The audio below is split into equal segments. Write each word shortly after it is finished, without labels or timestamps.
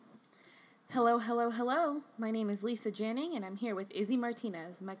Hello, hello, hello. My name is Lisa Janning, and I'm here with Izzy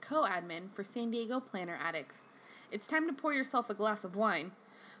Martinez, my co-admin for San Diego Planner Addicts. It's time to pour yourself a glass of wine.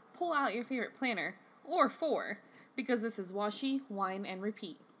 Pull out your favorite planner, or four, because this is Washi, Wine, and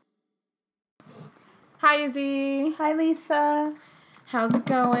Repeat. Hi, Izzy. Hi, Lisa. How's it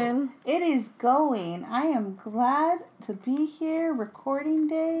going? It is going. I am glad to be here. Recording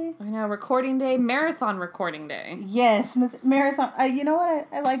day. I know, recording day, marathon recording day. Yes, marathon. You know what?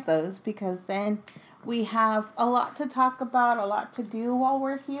 I like those because then we have a lot to talk about, a lot to do while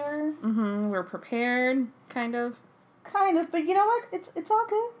we're here. We're prepared, kind of. Kind of, but you know what? It's all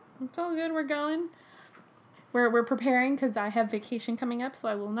good. It's all good. We're going. We're preparing because I have vacation coming up, so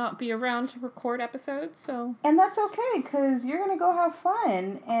I will not be around to record episodes, so... And that's okay, because you're going to go have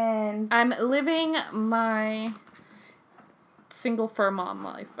fun, and... I'm living my single fur mom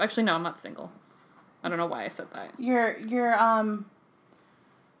life. Actually, no, I'm not single. I don't know why I said that. You're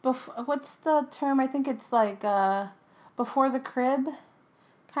what's the term? I think it's like, before the crib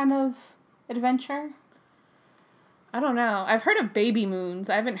kind of adventure. I don't know. I've heard of baby moons.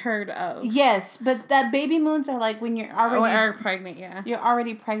 I haven't heard of... Yes, but that baby moons are like when you're already... are pregnant, yeah. You're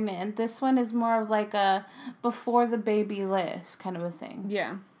already pregnant. And this one is more of like a before the baby list kind of a thing.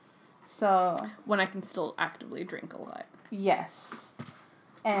 Yeah. So... When I can still actively drink a lot. Yes.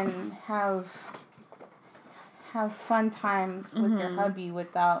 And have fun times with your hubby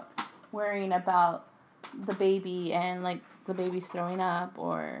without worrying about the baby and like the baby's throwing up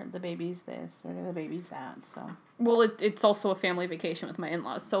or the baby's this or the baby's that, so... Well, it's also a family vacation with my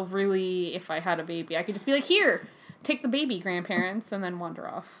in-laws, so really, if I had a baby, I could just be like, here, take the baby, grandparents, and then wander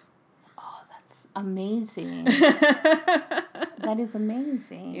off. Oh, that's amazing. That is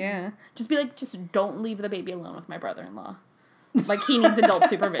amazing. Yeah. Just be like, just don't leave the baby alone with my brother-in-law. Like, he needs adult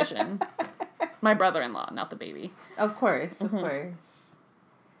supervision. My brother-in-law, not the baby. Of course, of course.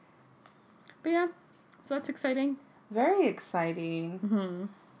 But yeah, so that's exciting. Very exciting.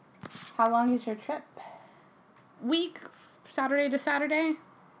 How long is your trip? Week, Saturday to Saturday.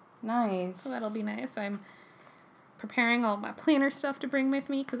 Nice. So that'll be nice. I'm preparing all my planner stuff to bring with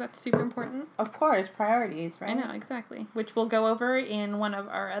me because that's super important. Of course, priorities, right? I know, exactly. Which we'll go over in one of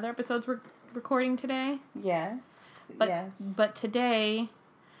our other episodes we're recording today. Yes. But today,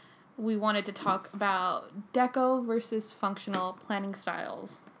 we wanted to talk about deco versus functional planning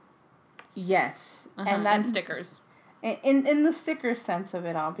styles. Yes. And stickers. In the sticker sense of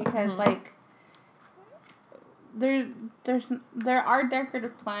it all, because like there are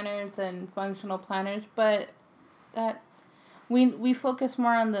decorative planners and functional planners, but that we focus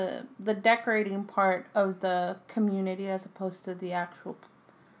more on the decorating part of the community as opposed to the actual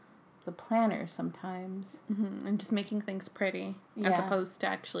the planner sometimes. And just making things pretty as opposed to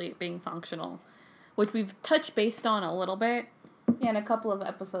actually being functional, which we've touched based on a little bit. Yeah, in a couple of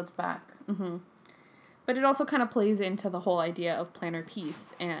episodes back. But it also kind of plays into the whole idea of planner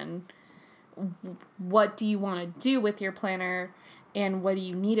piece and what do you want to do with your planner and what do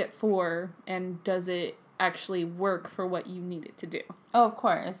you need it for and does it actually work for what you need it to do? Oh, of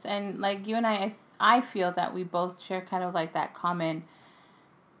course. And like you and I feel that we both share kind of like that common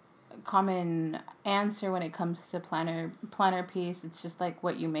answer when it comes to planner piece. It's just like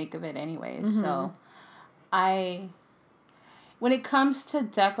what you make of it anyways. So when it comes to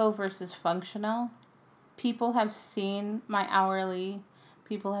deco versus functional, people have seen my hourly,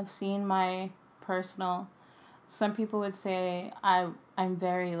 people have seen my personal. Some people would say I'm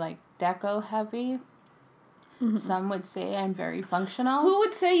very like deco heavy. Some would say I'm very functional. Who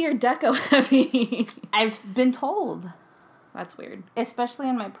would say you're deco heavy? I've been told. That's weird. Especially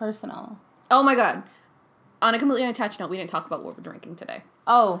in my personal. Oh my god. On a completely unattached note, we didn't talk about what we're drinking today.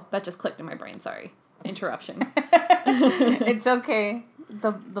 Oh. That just clicked in my brain, sorry. Interruption. It's okay.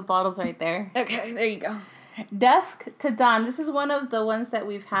 The bottle's right there. Okay, there you go. Dusk to Dawn. This is one of the ones that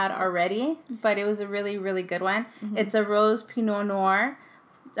we've had already, but it was a really, really good one. It's a Rose Pinot Noir,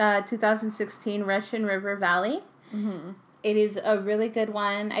 2016 Russian River Valley. It is a really good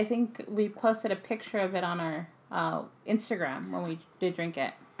one. I think we posted a picture of it on our Instagram when we did drink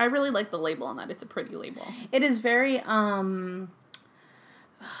it. I really like the label on that. It's a pretty label. It is very,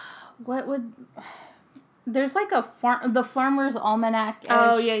 there's like the Farmer's Almanac.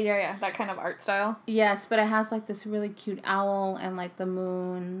 Oh, yeah. That kind of art style. Yes, but it has like this really cute owl and like the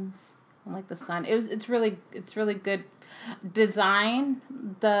moons and like the sun. It's really good design.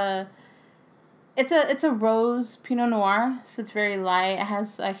 It's a rose Pinot Noir, so it's very light. It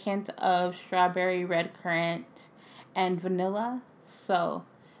has a hint of strawberry, red currant, and vanilla. So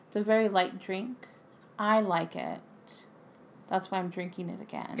it's a very light drink. I like it. That's why I'm drinking it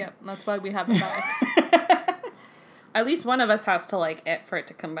again. Yep, that's why we have it back. At least one of us has to like it for it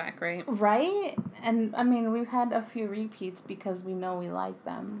to come back, right? Right? And, I mean, we've had a few repeats because we know we like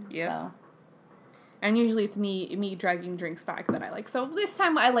them. Yeah. So. And usually it's me dragging drinks back that I like. So this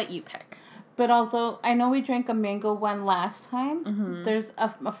time I let you pick. But although I know we drank a mango one last time, there's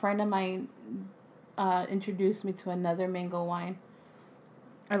a friend of mine introduced me to another mango wine.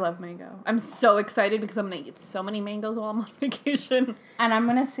 I love mango. I'm so excited because I'm going to eat so many mangoes while I'm on vacation. And I'm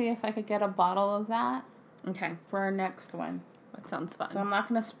going to see if I could get a bottle of that. Okay. For our next one. That sounds fun. So I'm not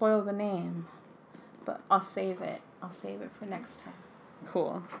going to spoil the name. But I'll save it. I'll save it for next time.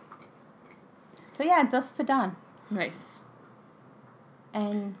 Cool. So yeah, Dust to Dawn. Nice.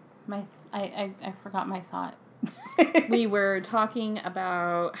 And I forgot my thought. We were talking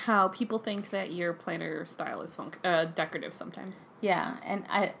about how people think that your planner style is decorative sometimes. Yeah, and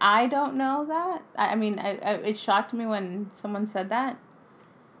I don't know that. I mean, it shocked me when someone said that.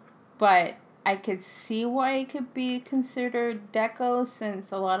 But I could see why it could be considered deco,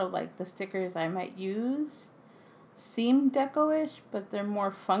 since a lot of like the stickers I might use seem deco-ish, but they're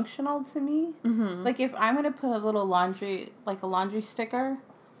more functional to me. Mm-hmm. Like if I'm gonna put a little laundry sticker,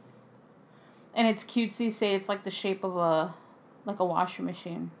 and it's cutesy, say it's like the shape of a washing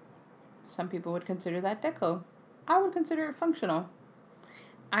machine. Some people would consider that deco. I would consider it functional.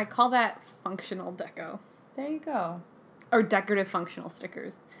 I call that functional deco. There you go. Or decorative functional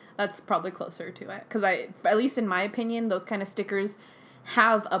stickers. That's probably closer to it. Because at least in my opinion, those kind of stickers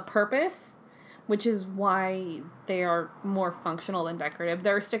have a purpose, which is why they are more functional than decorative.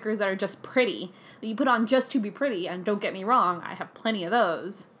 There are stickers that are just pretty, that you put on just to be pretty, and don't get me wrong, I have plenty of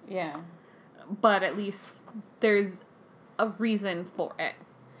those. Yeah. But at least there's a reason for it.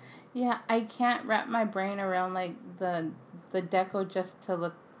 Yeah, I can't wrap my brain around, like, the deco just to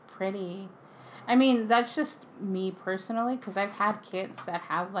look pretty. I mean, that's just me personally, because I've had kits that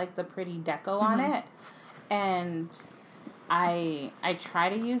have, like, the pretty deco on it, and I try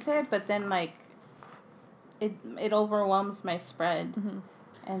to use it, but then, like, it overwhelms my spread,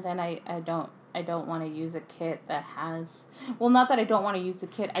 and then I don't want to use a kit that has... Well, not that I don't want to use the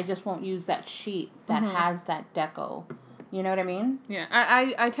kit, I just won't use that sheet that has that deco. You know what I mean? Yeah,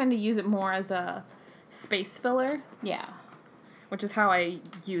 I tend to use it more as a space filler. Yeah. Which is how I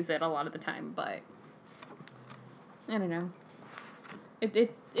use it a lot of the time, but... I don't know.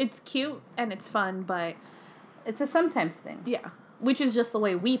 It's cute and it's fun, but... It's a sometimes thing. Yeah. Which is just the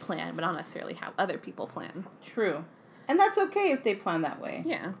way we plan, but not necessarily how other people plan. True. And that's okay if they plan that way.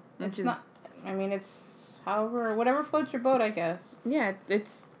 Yeah. It's not... I mean, it's whatever floats your boat, I guess. Yeah,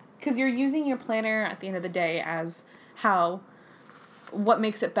 it's... Because you're using your planner at the end of the day as what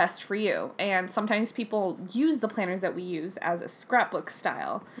makes it best for you. And sometimes people use the planners that we use as a scrapbook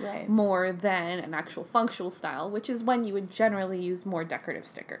style. Right. More than an actual functional style, which is when you would generally use more decorative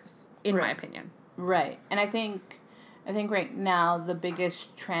stickers, in my opinion. Right. And I think right now the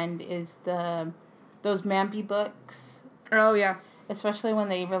biggest trend is those Mampi books. Oh, yeah. Especially when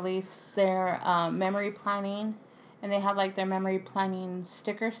they release their memory planning, and they have like their memory planning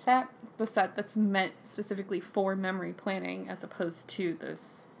sticker set. The set that's meant specifically for memory planning as opposed to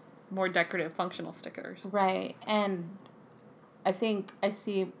this more decorative functional stickers. Right. And I think I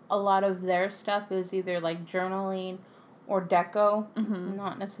see a lot of their stuff is either like journaling or deco,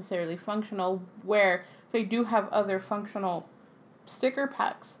 not necessarily functional, where they do have other functional sticker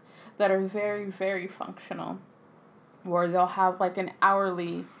packs that are very, very functional, where they'll have like an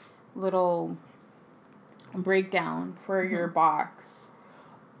hourly little breakdown for your box,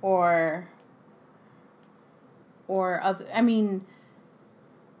 or other, I mean,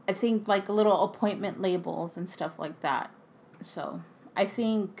 I think like little appointment labels and stuff like that. So I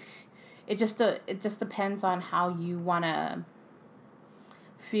think it just depends on how you want to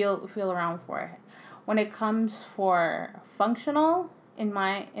feel around for it. When it comes for functional in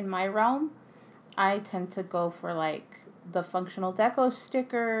my realm, I tend to go for like the functional deco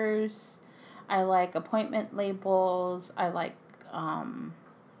stickers. I like appointment labels. I like are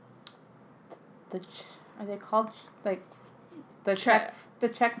they called like the check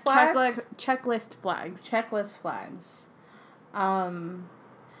flags? Checklist flags. Checklist flags.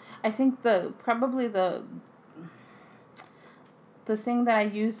 I think probably the thing that I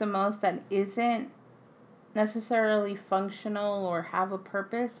use the most that isn't necessarily functional or have a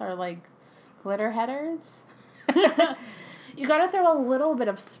purpose are like glitter headers. You gotta throw a little bit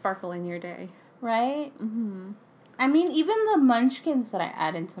of sparkle in your day. Right? Mm-hmm. I mean, even the munchkins that I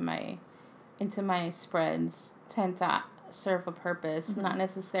add into my spreads tend to serve a purpose, not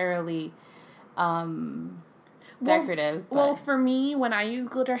necessarily decorative. Well, for me, when I use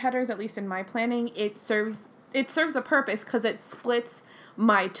glitter headers, at least in my planning, it serves a purpose because it splits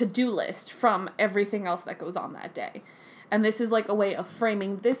my to-do list from everything else that goes on that day. And this is like a way of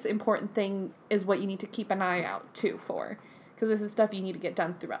framing this important thing is what you need to keep an eye out too for. Because this is stuff you need to get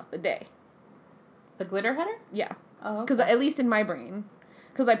done throughout the day. The glitter header? Yeah. Oh, Because at least in my brain.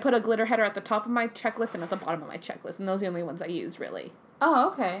 Because I put a glitter header at the top of my checklist and at the bottom of my checklist. And those are the only ones I use, really.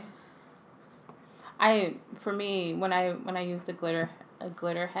 Oh, okay. For me, when I used a glitter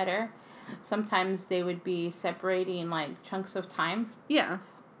header, sometimes they would be separating like chunks of time. Yeah.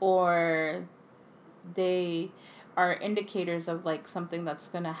 Or they are indicators of like something that's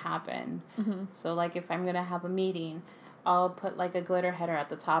gonna happen. Mm-hmm. So like if I'm gonna have a meeting, I'll put like a glitter header at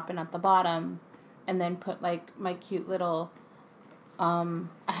the top and at the bottom, and then put like my cute little. I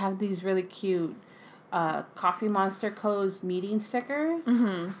have these really cute Coffee Monster Co's meeting stickers,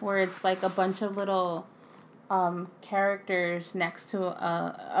 where it's like a bunch of little characters next to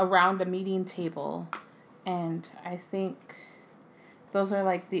around a meeting table, and I think those are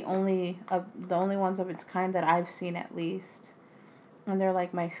like the only ones of its kind that I've seen, at least, and they're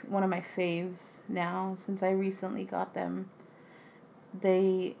like one of my faves now since I recently got them.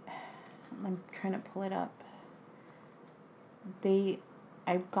 I'm trying to pull it up.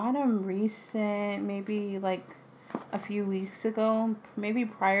 I got them recent, maybe like a few weeks ago, maybe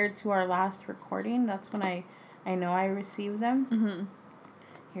prior to our last recording. That's when I know I received them. Mm-hmm.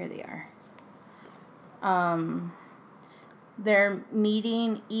 Here they are. They're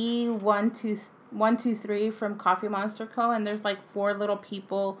meeting E123 from Coffee Monster Co. And there's like 4 little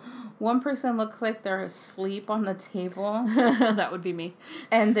people. One person looks like they're asleep on the table. That would be me.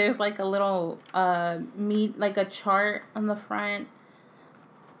 And there's like a little like a chart on the front.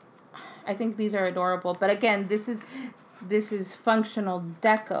 I think these are adorable. But again, this is functional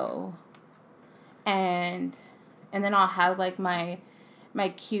deco. And then I'll have like my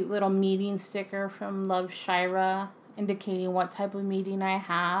cute little meeting sticker from Love Shira, indicating what type of meeting I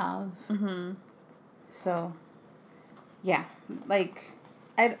have. Mm-hmm. So, yeah, like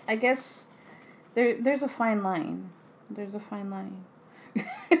I guess there's a fine line. There's a fine line.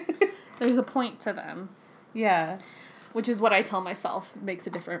 There's a point to them. Yeah. Which is what I tell myself makes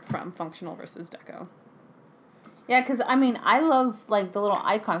it different from functional versus deco. Yeah, because, I mean, I love, like, the little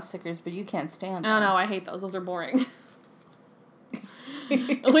icon stickers, but you can't stand them. Oh, no, I hate those. Those are boring.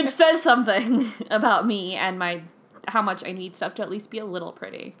 Which says something about me and how much I need stuff to at least be a little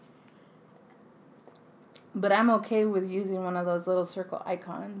pretty. But I'm okay with using one of those little circle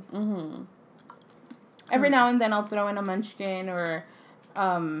icons. Mm-hmm. Every now and then I'll throw in a Munchkin or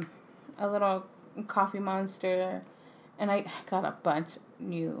a little Coffee Monster. And I got a bunch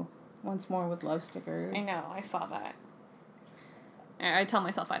new, once more, with love stickers. I know, I saw that. I tell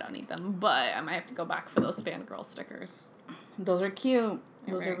myself I don't need them, but I might have to go back for those fangirl stickers. Those are cute.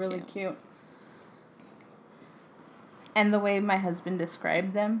 Those are really cute. And the way my husband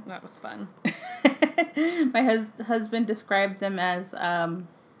described them. That was fun. My husband described them as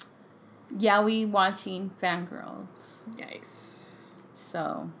yaoi watching fangirls. Nice.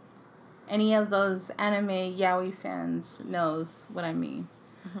 So, any of those anime yaoi fans knows what I mean.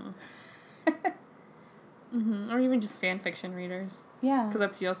 Mm-hmm. Mm-hmm. Or even just fan fiction readers. Yeah. Because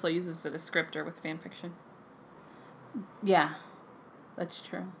that's also uses the descriptor with fan fiction. Yeah. That's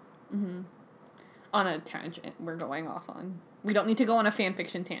true. Mm-hmm. On a tangent we're going off on. We don't need to go on a fan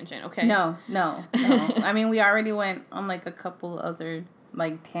fiction tangent, okay? No. I mean, we already went on, like, a couple other,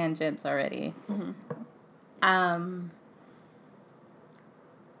 like, tangents already. Mm-hmm.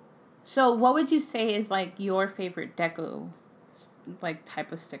 So what would you say is, like, your favorite deco, like,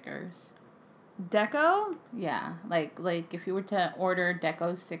 type of stickers? Deco? Yeah. Like, if you were to order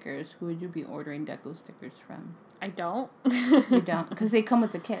deco stickers, who would you be ordering deco stickers from? I don't. You don't? Because they come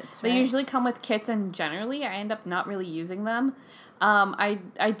with the kits, right? They usually come with kits, and generally I end up not really using them. I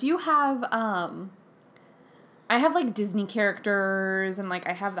do have, I have, like, Disney characters, and, like,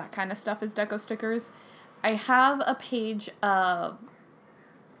 I have that kind of stuff as deco stickers. I have a page of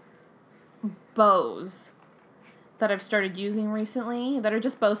bows that I've started using recently that are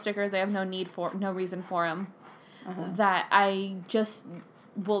just bow stickers. I have no reason for them. Uh-huh. That I just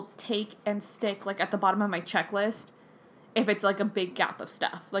will take and stick, like, at the bottom of my checklist if it's, like, a big gap of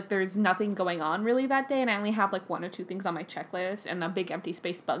stuff. Like, there's nothing going on really that day, and I only have, like, 1 or 2 things on my checklist, and the big empty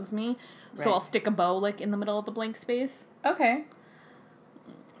space bugs me. Right. So I'll stick a bow, like, in the middle of the blank space. Okay.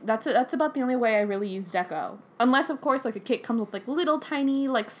 That's about the only way I really use deco. Unless, of course, like, a kit comes with, like, little tiny,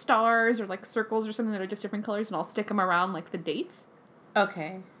 like, stars or, like, circles or something that are just different colors, and I'll stick them around, like, the dates.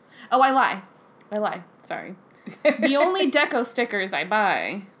 Okay. Oh, I lie. Sorry. The only deco stickers I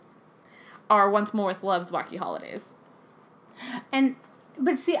buy are Once More with Love's Wacky Holidays. And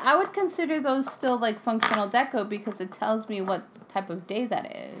But see, I would consider those still like functional deco because it tells me what type of day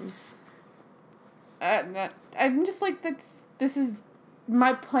that is. I'm just like, this is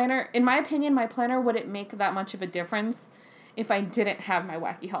my planner. In my opinion, my planner wouldn't make that much of a difference if I didn't have my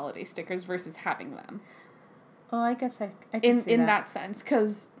wacky holiday stickers versus having them. Oh, I guess I can see in that sense,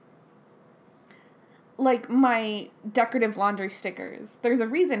 because like my decorative laundry stickers, there's a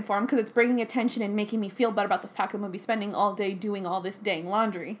reason for them, because it's bringing attention and making me feel better about the fact that I'm going to be spending all day doing all this dang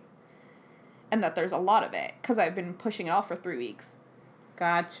laundry. And that there's a lot of it, because I've been pushing it off for 3 weeks.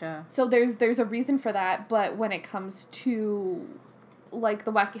 Gotcha. So there's a reason for that, but when it comes to, like,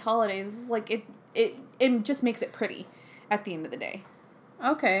 the wacky holidays, like, it just makes it pretty at the end of the day.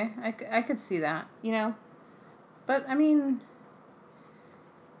 Okay, I could see that. You know? But, I mean,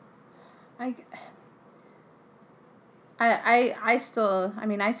 I still, I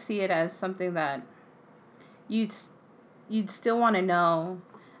mean, I see it as something that you'd still want to know.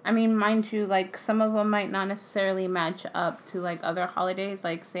 I mean, mind you, like, some of them might not necessarily match up to, like, other holidays.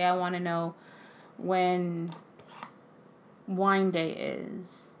 Like, say I want to know when Wine Day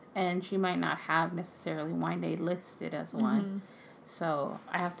is, and she might not have necessarily Wine Day listed as one. Mm-hmm. So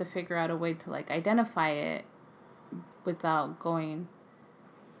I have to figure out a way to, like, identify it without going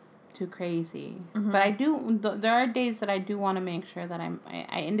too crazy. Mm-hmm. But there are days that I do want to make sure that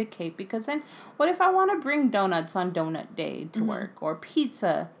I indicate, because then what if I want to bring donuts on donut day to mm-hmm. work, or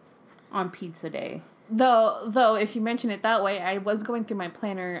pizza on pizza day? Though if you mention it that way, I was going through my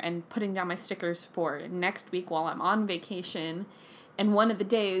planner and putting down my stickers for next week while I'm on vacation, and one of the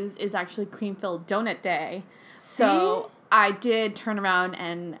days is actually cream-filled donut day. See? So I did turn around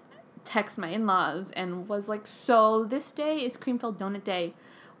and text my in-laws and was like, so this day is cream-filled donut day.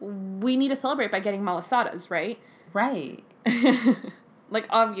 We need to celebrate by getting malasadas, right? Right. Like,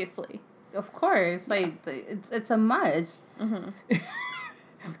 obviously. Of course. Yeah. Like, it's a must. Mm-hmm.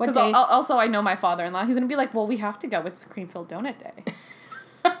 Because also I know my father-in-law. He's going to be like, well, we have to go. It's cream-filled donut day.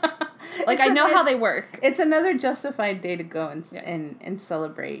 Like, I know how they work. It's another justified day to go and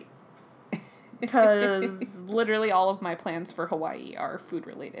celebrate. Because literally all of my plans for Hawaii are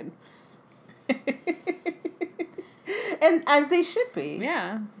food-related. And as they should be.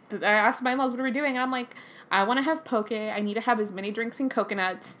 Yeah. I asked my in-laws, what are we doing? And I'm like, I want to have poke. I need to have as many drinks and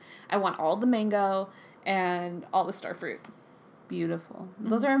coconuts. I want all the mango and all the star fruit. Beautiful. Mm-hmm.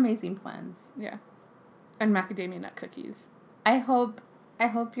 Those are amazing plans. Yeah. And macadamia nut cookies. I hope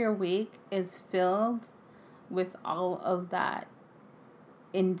your week is filled with all of that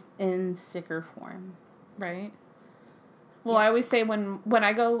in sticker form. Right. Well, yeah. I always say when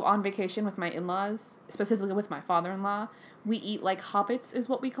I go on vacation with my in-laws, specifically with my father-in-law, we eat like hobbits is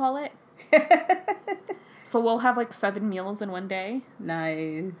what we call it. So we'll have like 7 meals in one day.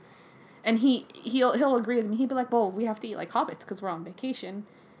 Nice. And he'll agree with me. He'd be like, well, we have to eat like hobbits because we're on vacation.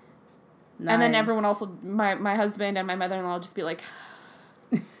 Nice. And then everyone else, my husband and my mother-in-law will just be like,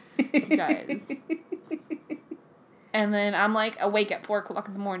 you guys. And then I'm like awake at 4:00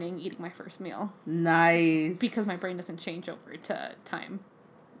 in the morning eating my first meal. Nice. Because my brain doesn't change over to time.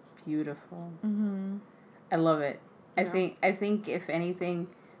 Beautiful. Mm-hmm. I love it. Yeah. I think if anything,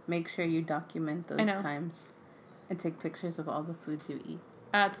 make sure you document those times and take pictures of all the foods you eat.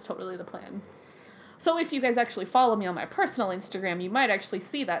 That's totally the plan. So if you guys actually follow me on my personal Instagram, you might actually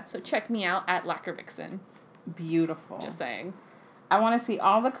see that. So check me out at Lacquer Vixen. Beautiful. Just saying. I want to see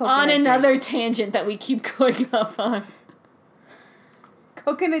all the coconut on another drinks. Tangent that we keep going up on.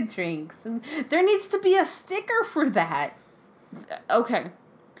 Coconut drinks. There needs to be a sticker for that. Okay.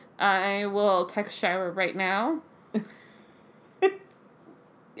 I will text Shira right now.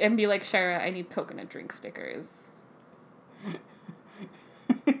 And be like, Shira, I need coconut drink stickers.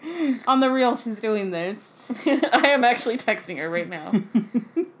 On the real, she's doing this. I am actually texting her right now.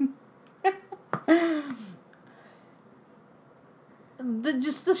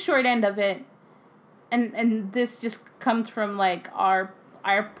 Just the short end of it, and this just comes from like our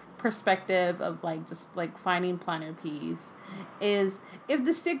perspective of like just like finding planner peeves, is if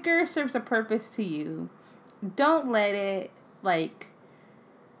the sticker serves a purpose to you, don't let it like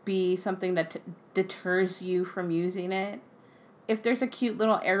be something that deters you from using it. If there's a cute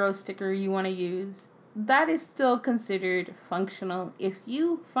little arrow sticker you want to use, that is still considered functional if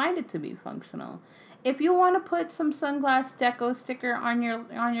you find it to be functional. If you want to put some sunglass deco sticker on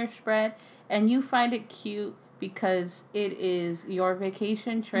your spread and you find it cute because it is your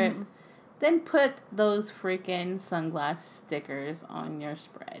vacation trip, then put those freaking sunglass stickers on your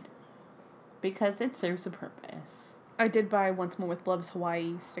spread because it serves a purpose. I did buy Once More with Love's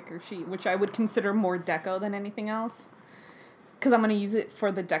Hawaii sticker sheet, which I would consider more deco than anything else. Because I'm going to use it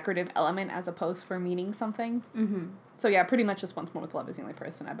for the decorative element as opposed for meaning something. Mm-hmm. So yeah, pretty much just Once More with Love is the only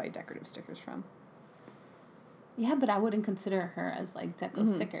person I buy decorative stickers from. Yeah, but I wouldn't consider her as like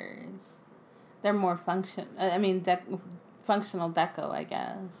deco stickers. They're more functional deco, I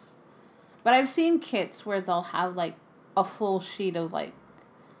guess. But I've seen kits where they'll have like a full sheet of like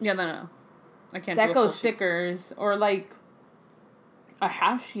No. I can't do a deco full stickers or like a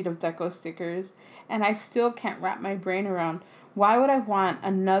half sheet of deco stickers, and I still can't wrap my brain around why would I want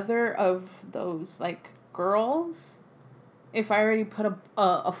another of those like girls if I already put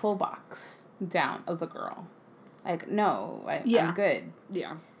a full box down of the girl. Like, no, I'm good.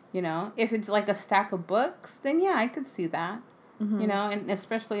 Yeah. You know, if it's like a stack of books, then yeah, I could see that. You know, and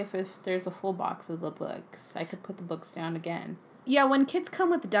especially if there's a full box of the books, I could put the books down again. Yeah, when kits come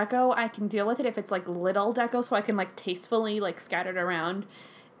with deco, I can deal with it if it's like little deco, so I can like tastefully like scatter it around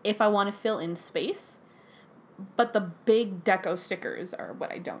if I want to fill in space. But the big deco stickers are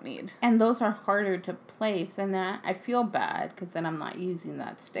what I don't need. And those are harder to place, and then I feel bad because then I'm not using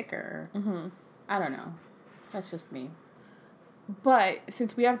that sticker. I don't know. That's just me. But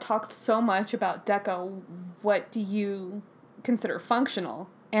since we have talked so much about deco, what do you consider functional?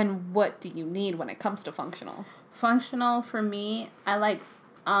 And what do you need when it comes to functional? Functional for me, I like,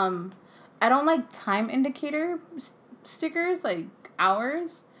 I don't like time indicator stickers, like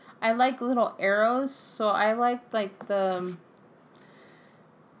hours. I like little arrows, so I like the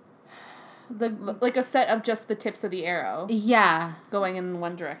like a set of just the tips of the arrow. Yeah. Going in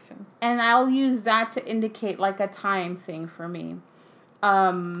one direction. And I'll use that to indicate like a time thing for me.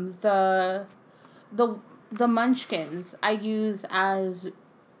 The munchkins I use as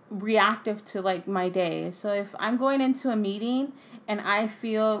reactive to like my day. So if I'm going into a meeting and I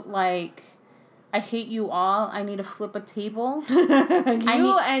feel like I hate you all, I need to flip a table.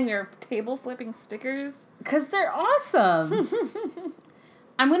 And your table flipping stickers? Because they're awesome.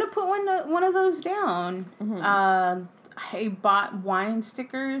 I'm going to put one of those down. I bought wine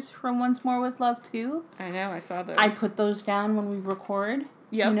stickers from Once More with Love too. I know, I saw those. I put those down when we record.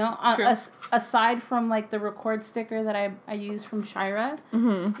 Yep, you know, aside from like the record sticker that I use from Shira,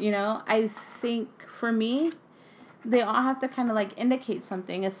 you know, I think for me, they all have to kind of like indicate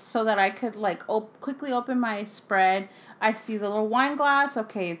something. It's so that I could like quickly open my spread. I see the little wine glass.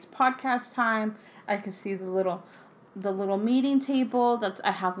 Okay, it's podcast time. I can see the little meeting table.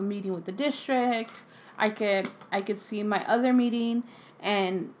 I have a meeting with the district. I could see my other meeting,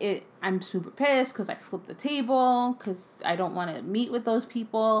 and I'm super pissed because I flipped the table because I don't want to meet with those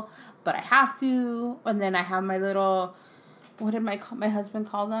people, but I have to. And then I have my little, what did my husband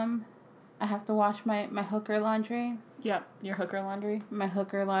call them? I have to wash my hooker laundry. Yep, your hooker laundry. My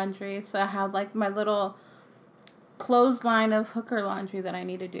hooker laundry. So I have like my little clothesline of hooker laundry that I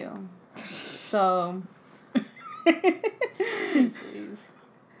need to do. So. Jeez.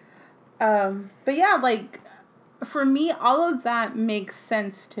 But yeah, like, for me, all of that makes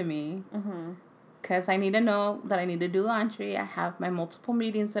sense to me. Because I need to know that I need to do laundry. I have my multiple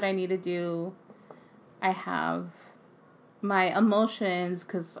meetings that I need to do. I have my emotions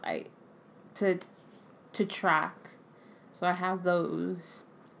because to track. So I have those.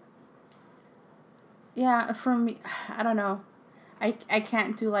 Yeah, for me, I don't know. I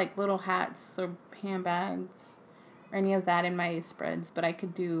can't do like little hats or handbags or any of that in my spreads, but I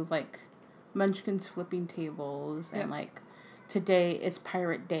could do like Munchkins flipping tables and like today is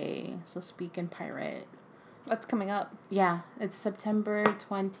Pirate Day, so speak in pirate. That's coming up. Yeah, it's September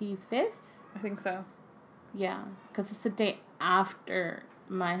 25th. I think so. Yeah, because it's the day after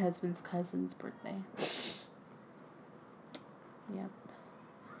my husband's cousin's birthday. Yep.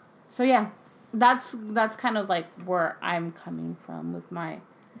 So yeah, that's kind of like where I'm coming from with my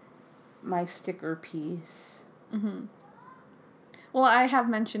sticker piece. Well, I have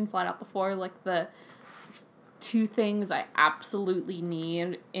mentioned flat out before, like, the two things I absolutely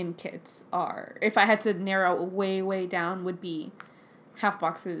need in kits are, if I had to narrow way, way down, would be half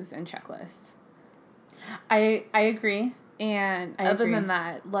boxes and checklists. I agree. And other than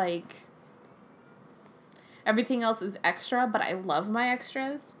that, like, everything else is extra, but I love my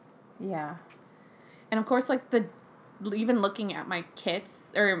extras. Yeah. And of course, like, even looking at my kits,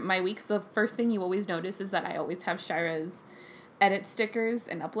 or my weeks, the first thing you always notice is that I always have Shira's edit stickers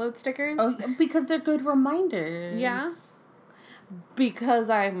and upload stickers. Oh, because they're good reminders. Yeah.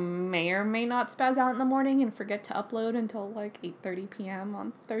 Because I may or may not spaz out in the morning and forget to upload until like 8:30 p.m.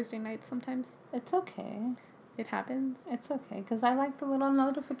 on Thursday nights sometimes. It's okay. It happens. It's okay, because I like the little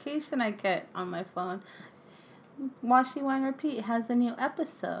notification I get on my phone. Wash, Rewind, Repeat has a new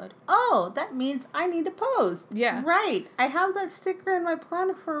episode. Oh, that means I need to post. Yeah. Right. I have that sticker in my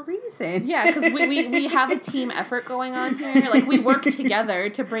planner for a reason. Yeah, because we have a team effort going on here. Like, we work together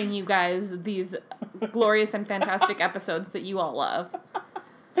to bring you guys these glorious and fantastic episodes that you all love.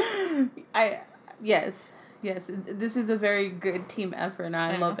 Yes. This is a very good team effort, and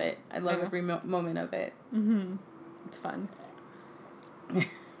I love it. I love every moment of it. Mm-hmm. It's fun.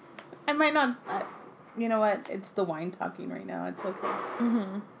 I might not. You know what? It's the wine talking right now. It's okay.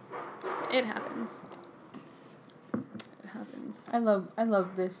 Mm-hmm. It happens. It happens. I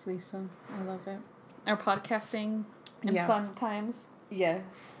love this, Lisa. I love it. Our podcasting and fun times.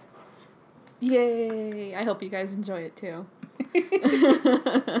 Yes. Yay! I hope you guys enjoy it too.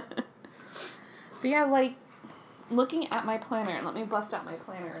 But yeah, like, looking at my planner, and let me bust out my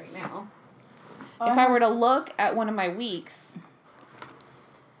planner right now. If I were to look at one of my weeks,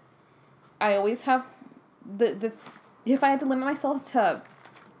 I always have if I had to limit myself to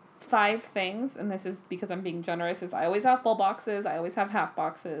 5 things, and this is because I'm being generous, is I always have full boxes, I always have half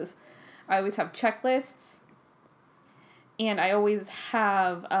boxes, I always have checklists, and I always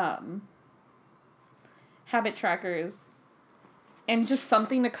have habit trackers, and just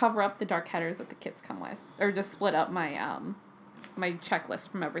something to cover up the dark headers that the kits come with, or just split up my my checklist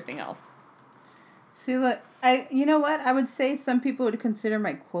from everything else. See, look, you know what? I would say some people would consider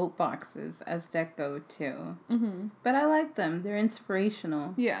my quote boxes as deco too. Mm-hmm. But I like them. They're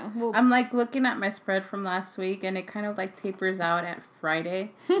inspirational. Yeah. Well, I'm like looking at my spread from last week, and it kind of like tapers out at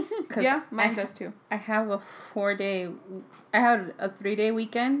Friday. Yeah, mine does too. I have a 3-day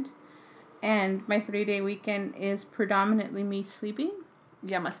weekend, and my 3-day weekend is predominantly me sleeping.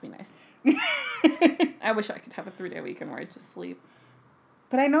 Yeah, must be nice. I wish I could have a 3-day weekend where I just sleep.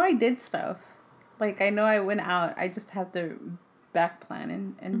 But I know I did stuff. Like, I know I went out. I just have to back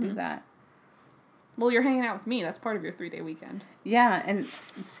plan and do that. Well, you're hanging out with me. That's part of your 3-day weekend. Yeah, and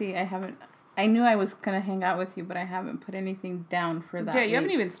see, I knew I was going to hang out with you, but I haven't put anything down for that. Yeah, you haven't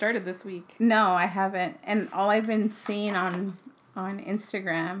even started this week. No, I haven't. And all I've been seeing on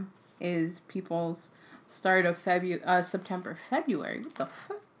Instagram is people's start of September. February? What the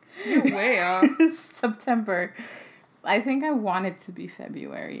fuck? You're way off. September. I think I want it to be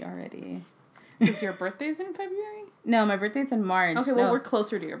February already. Because your birthday's in February? No, my birthday's in March. Okay, well, we're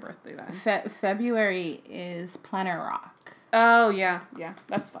closer to your birthday then. February is Planner Rock. Oh, yeah. Yeah,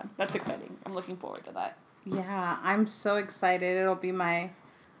 that's fun. That's exciting. I'm looking forward to that. Yeah, I'm so excited. It'll be my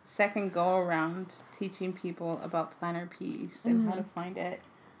second go-around teaching people about Planner Piece and how to find it.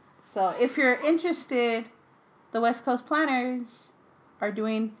 So if you're interested, the West Coast Planners are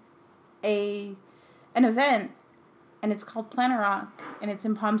doing an event, and it's called Planner Rock, and it's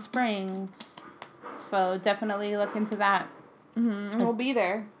in Palm Springs. So definitely look into that. Mm-hmm. And we'll be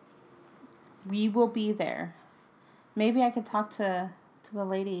there. We will be there. Maybe I could talk to the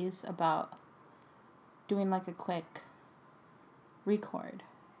ladies about doing like a quick record.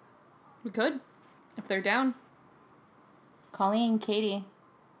 We could, if they're down. Colleen, Katie,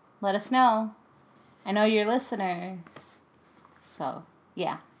 let us know. I know you're listeners. So,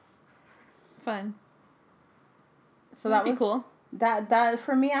 yeah. Fun. So that would be cool. That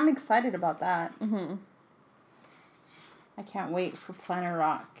for me, I'm excited about that. Mm-hmm. I can't wait for Planner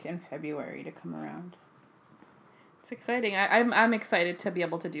Rock in February to come around. It's exciting. I'm excited to be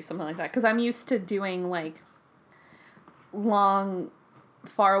able to do something like that because I'm used to doing like long,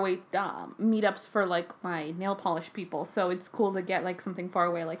 far away meetups for like my nail polish people. So it's cool to get like something far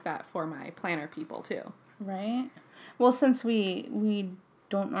away like that for my planner people too. Right. Well, since we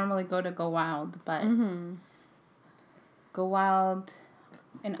don't normally go to Go Wild, but. Mm-hmm. Go Wild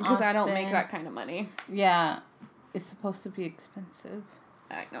in Austin. Because I don't make that kind of money. Yeah. It's supposed to be expensive.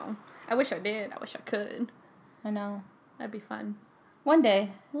 I know. I wish I did. I wish I could. I know. That'd be fun. One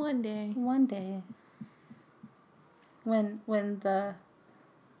day. One day. One day. When the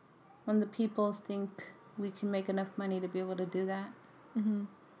people think we can make enough money to be able to do that. Mm-hmm.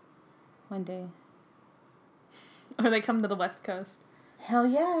 One day. Or they come to the West Coast. Hell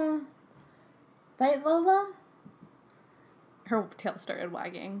yeah. Right, Lola? Her tail started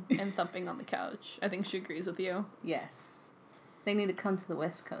wagging and thumping on the couch. I think she agrees with you. Yes. They need to come to the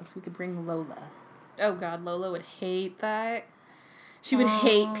West Coast. We could bring Lola. Oh, God. Lola would hate that. She would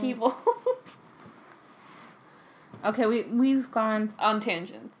hate people. Okay, we've gone... on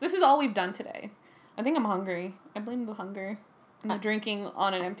tangents. This is all we've done today. I think I'm hungry. I blame the hunger and the drinking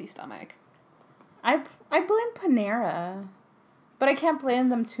on an empty stomach. I blame Panera. But I can't blame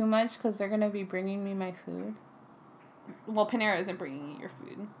them too much because they're going to be bringing me my food. Well, Panera isn't bringing you your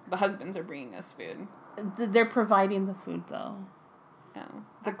food. The husbands are bringing us food. They're providing the food, though. Oh.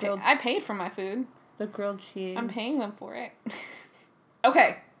 I paid for my food. The grilled cheese. I'm paying them for it.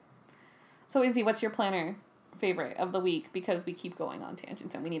 Okay. So, Izzy, what's your planner favorite of the week? Because we keep going on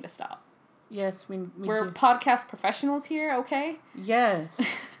tangents and we need to stop. Yes, we're podcast professionals here, okay? Yes.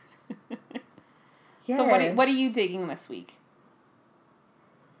 Yes. So what are you digging this week?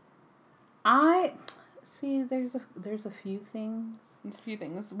 I see. There's a few things. There's a few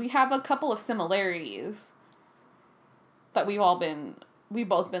things. We have a couple of similarities that we've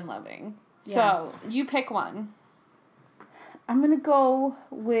both been loving. Yeah. So you pick one. I'm gonna go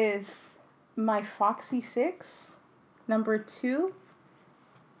with my Foxy Fix number 2.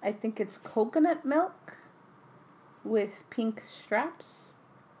 I think it's coconut milk with pink straps,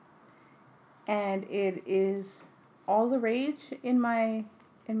 and it is all the rage in my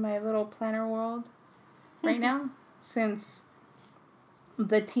little planner world right now, since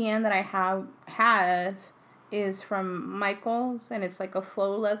the TN that I have is from Michaels, and it's like a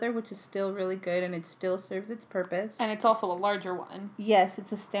faux leather, which is still really good, and it still serves its purpose. And it's also a larger one. Yes,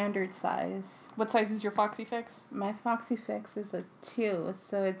 it's a standard size. What size is your Foxy Fix? My Foxy Fix is a 2,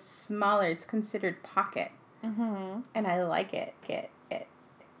 so it's smaller. It's considered pocket. Mm-hmm. And I like it.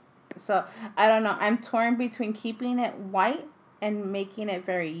 So, I don't know. I'm torn between keeping it white and making it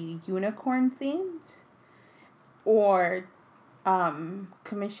very unicorn themed, or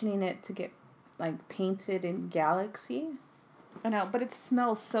commissioning it to get like painted in galaxy. I know, but it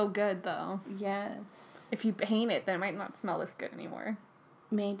smells so good though. Yes. If you paint it, then it might not smell this good anymore.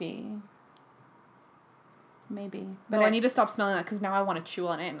 Maybe. But I need to stop smelling that because now I want to chew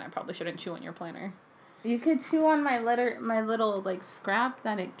on it, and I probably shouldn't chew on your planner. You could chew on my little like scrap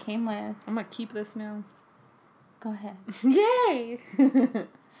that it came with. I'm gonna keep this now. Go ahead. Yay!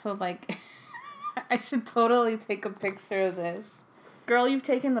 So like, I should totally take a picture of this. Girl, you've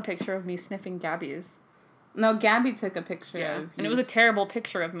taken the picture of me sniffing Gabby's. No, Gabby took a picture of and it was a terrible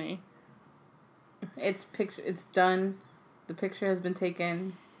picture of me. It's done. The picture has been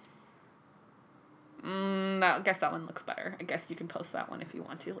taken. I guess that one looks better. I guess you can post that one if you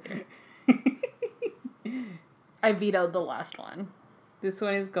want to later. I vetoed the last one. This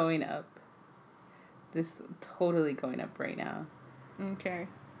one is going up. This is totally going up right now. Okay.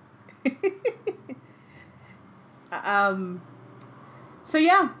 So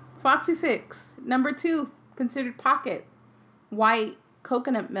yeah, Foxy Fix number 2, considered pocket, white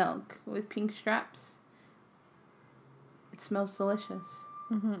coconut milk with pink straps. It smells delicious.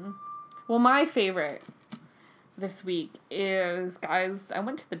 Mm-hmm. Well, my favorite this week is, guys, I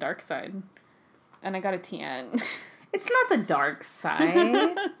went to the dark side and I got a TN. It's not the dark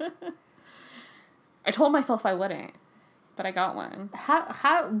side. I told myself I wouldn't, but I got one.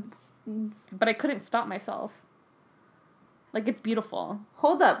 How? But I couldn't stop myself. Like, it's beautiful.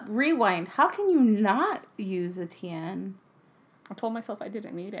 Hold up, rewind. How can you not use a TN? I told myself I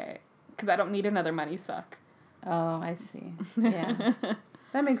didn't need it because I don't need another money suck. Oh, I see. Yeah.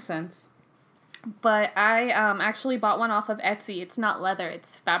 That makes sense. But I actually bought one off of Etsy. It's not leather,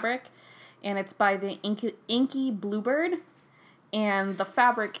 it's fabric. And it's by the Inky Bluebird. And the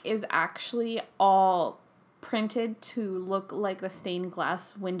fabric is actually all printed to look like the stained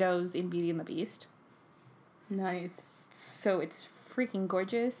glass windows in Beauty and the Beast. Nice. So it's freaking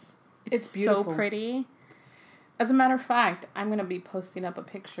gorgeous. It's beautiful. So pretty. As a matter of fact, I'm going to be posting up a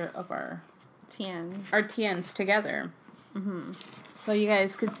picture of our TNs together. Mm-hmm. So you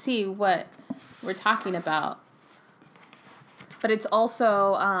guys could see what we're talking about. But it's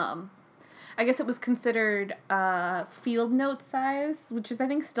also, I guess it was considered field note size, which is, I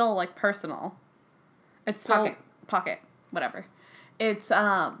think, still, like, personal. It's still... Pocket. Whatever. It's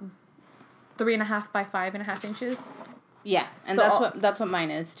 3.5 by 5.5 inches. Yeah, and so that's what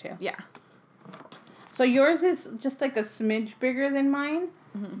mine is, too. Yeah. So yours is just, like, a smidge bigger than mine,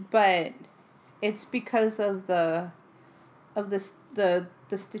 mm-hmm. but it's because of the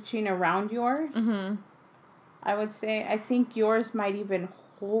stitching around yours. Mm-hmm. I would say. I think yours might even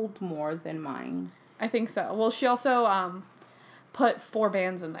hold more than mine. I think so. Well, she also put 4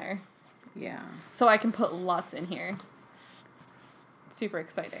 bands in there. Yeah. So I can put lots in here. Super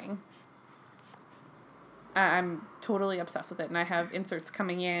exciting. I'm totally obsessed with it, and I have inserts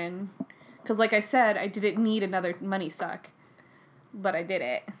coming in. Because, like I said, I didn't need another money suck. But I did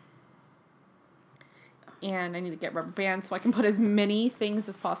it. And I need to get rubber bands so I can put as many things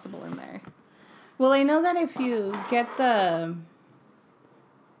as possible in there. Well, I know that if you get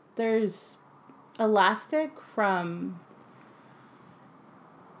there's elastic from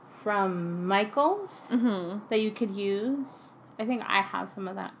Michaels mm-hmm. that you could use. I think I have some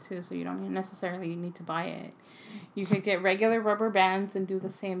of that too, so you don't necessarily need to buy it. You could get regular rubber bands and do the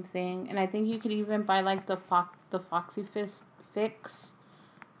same thing, and I think you could even buy like the Foxy Fix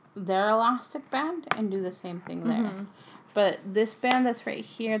their elastic band and do the same thing there. Mm-hmm. But this band that's right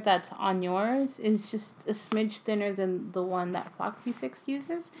here that's on yours is just a smidge thinner than the one that Foxy Fix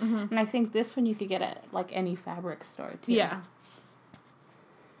uses. Mm-hmm. And I think this one you could get at like any fabric store too. Yeah.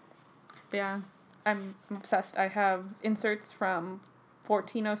 Yeah. I'm obsessed. I have inserts from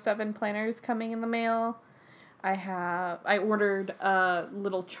 1407 planners coming in the mail. I ordered a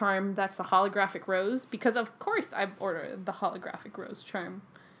little charm that's a holographic rose because of course I've ordered the holographic rose charm.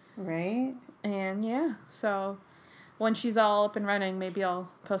 Right? And yeah, so when she's all up and running, maybe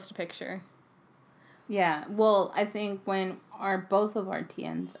I'll post a picture. Yeah, well, I think when both of our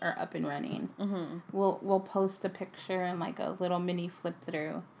TNs are up and running, we'll post a picture and like a little mini flip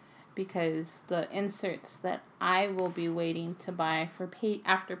through, because the inserts that I will be waiting to buy for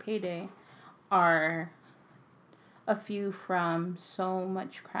after payday are a few from So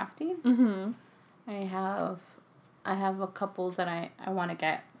Much Crafting. Mm-hmm. I have a couple that I want to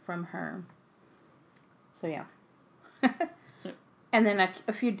get from her. So yeah. And then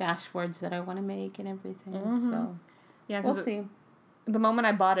a few dashboards that I want to make and everything. Mm-hmm. So Yeah, we'll see. The moment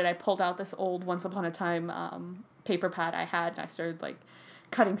I bought it, I pulled out this old Once Upon a Time paper pad I had, and I started like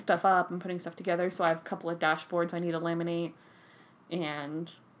cutting stuff up and putting stuff together. So I have a couple of dashboards I need to laminate,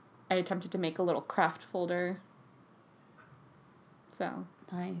 and I attempted to make a little craft folder. So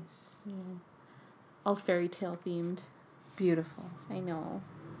Nice. yeah, all fairy tale themed. Beautiful. I know.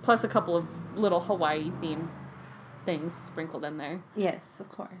 Plus a couple of little Hawaii themed things sprinkled in there. Yes, of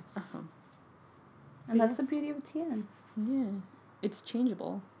course. Uh-huh. And that's the beauty of a TN. Yeah, it's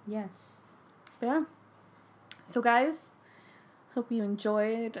changeable. Yes. But yeah. So guys, hope you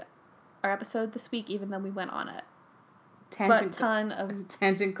enjoyed our episode this week, even though we went on a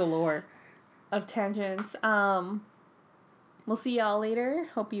tangent galore of tangents. We'll see y'all later.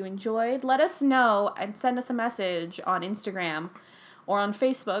 Hope you enjoyed. Let us know and send us a message on Instagram or on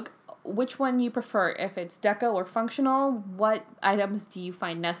Facebook which one you prefer. If it's deco or functional, what items do you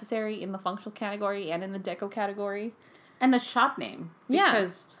find necessary in the functional category and in the deco category? And the shop name.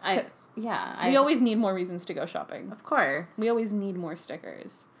 Because we always need more reasons to go shopping. Of course. We always need more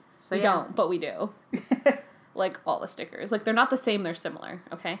stickers. So we don't, but we do. Like all the stickers. Like they're not the same, they're similar,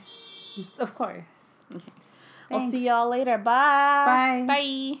 okay? Of course. Okay. Thanks. I'll see y'all later. Bye. Bye.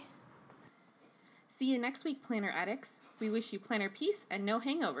 Bye. See you next week, Planner Addicts. We wish you planner peace and no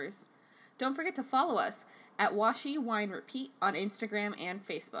hangovers. Don't forget to follow us at Washi Wine Repeat on Instagram and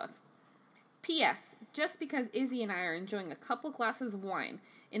Facebook. P.S. Just because Izzy and I are enjoying a couple glasses of wine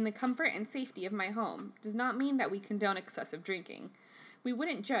in the comfort and safety of my home does not mean that we condone excessive drinking. We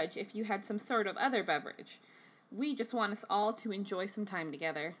wouldn't judge if you had some sort of other beverage. We just want us all to enjoy some time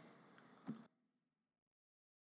together.